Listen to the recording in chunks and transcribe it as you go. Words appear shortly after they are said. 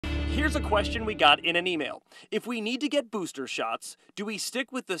Here's a question we got in an email. If we need to get booster shots, do we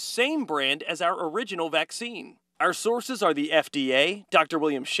stick with the same brand as our original vaccine? Our sources are the FDA, Dr.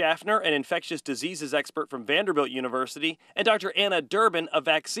 William Schaffner, an infectious diseases expert from Vanderbilt University, and Dr. Anna Durbin, a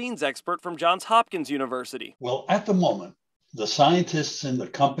vaccines expert from Johns Hopkins University. Well, at the moment, the scientists in the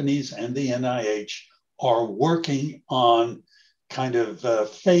companies and the NIH are working on kind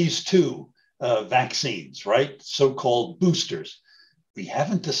of phase 2 vaccines, right? So-called boosters. We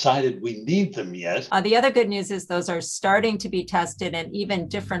haven't decided we need them yet. The other good news is those are starting to be tested, and even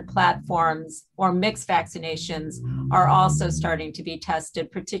different platforms or mixed vaccinations are also starting to be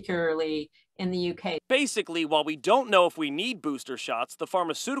tested, particularly in the UK. Basically, while we don't know if we need booster shots, the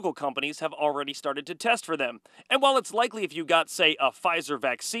pharmaceutical companies have already started to test for them. And while it's likely if you got, say, a Pfizer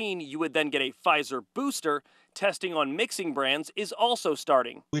vaccine, you would then get a Pfizer booster, testing on mixing brands is also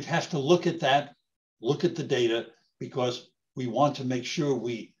starting. We'd have to look at that, look at the data, because we want to make sure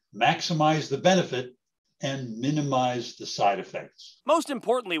we maximize the benefit and minimize the side effects. Most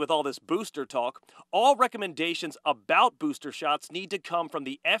importantly, with all this booster talk, all recommendations about booster shots need to come from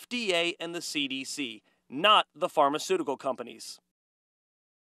the FDA and the CDC, not the pharmaceutical companies.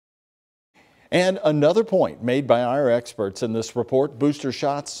 And another point made by our experts in this report, booster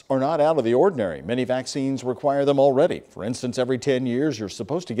shots are not out of the ordinary. Many vaccines require them already. For instance, every 10 years, you're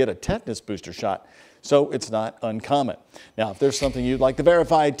supposed to get a tetanus booster shot, so it's not uncommon. Now, if there's something you'd like the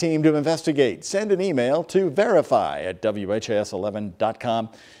Verified team to investigate, send an email to verify@WHAS11.com.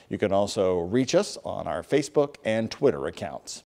 You can also reach us on our Facebook and Twitter accounts.